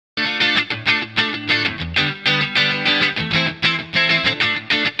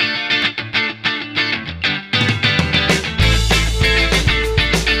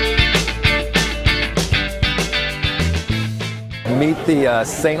at the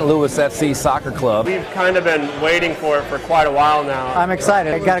St. Louis FC Soccer Club. We've kind of been waiting for it for quite a while now. I'm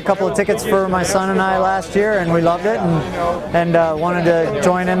excited. I got a couple of tickets for my son and I last year, and we loved it, and wanted to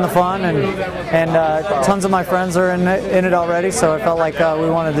join in the fun, and tons of my friends are in it already, so it felt like we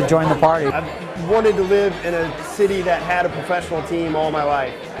wanted to join the party. I've wanted to live in a city that had a professional team all my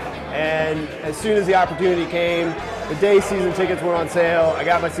life, and as soon as the opportunity came, the day season tickets went on sale, I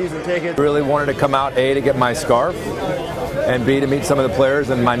got my season tickets. Really wanted to come out, A, to get my scarf, and B, to meet some of the players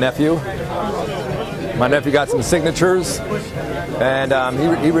and my nephew. My nephew got some signatures, and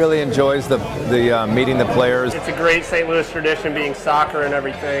he really enjoys the meeting the players. It's a great St. Louis tradition, being soccer and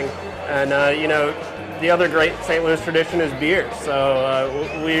everything, and you know, the other great St. Louis tradition is beer, so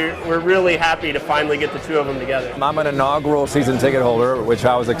we're really happy to finally get the two of them together. I'm an inaugural season ticket holder, which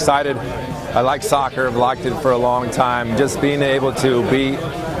I was excited. I like soccer, I've liked it for a long time. Just being able to be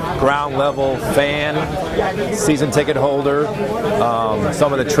ground level fan, season ticket holder,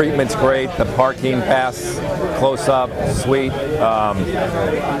 some of the treatment's great, the parking pass, close up, sweet.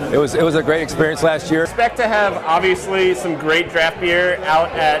 It was a great experience last year. Expect to have obviously some great draft beer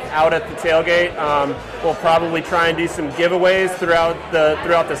out at the tailgate. We'll probably try and do some giveaways throughout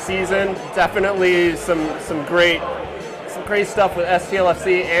the season. Definitely some great stuff with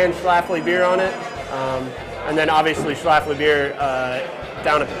STLFC and Schlafly beer on it, and then obviously Schlafly beer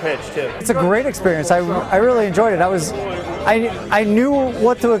down at the pitch too. It's a great experience. I really enjoyed it. I knew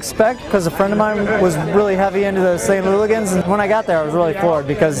what to expect because a friend of mine was really heavy into the St. Louis, and when I got there, I was really floored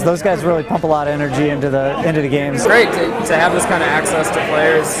because those guys really pump a lot of energy into the games. It's great to have this kind of access to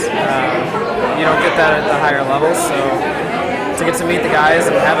players. You don't get that at the higher levels, so to get to meet the guys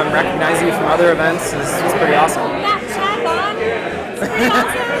and have them recognize you from other events is pretty awesome. That chat on, it's pretty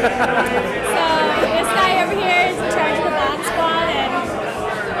awesome. So this guy over here is in charge of the bond squad, and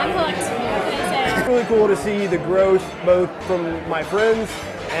I'm hooked. What can I say? It's really cool to see the growth both from my friends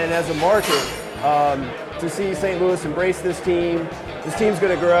and as a market. To see St. Louis embrace this team. This team's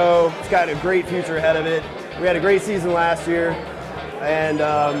going to grow. It's got a great future ahead of it. We had a great season last year, and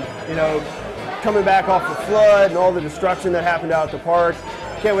you know, coming back off the flood and all the destruction that happened out at the park.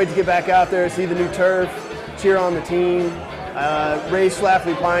 Can't wait to get back out there, see the new turf, cheer on the team, raise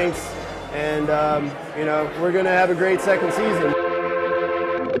Schlafly pints, and you know, we're going to have a great second season.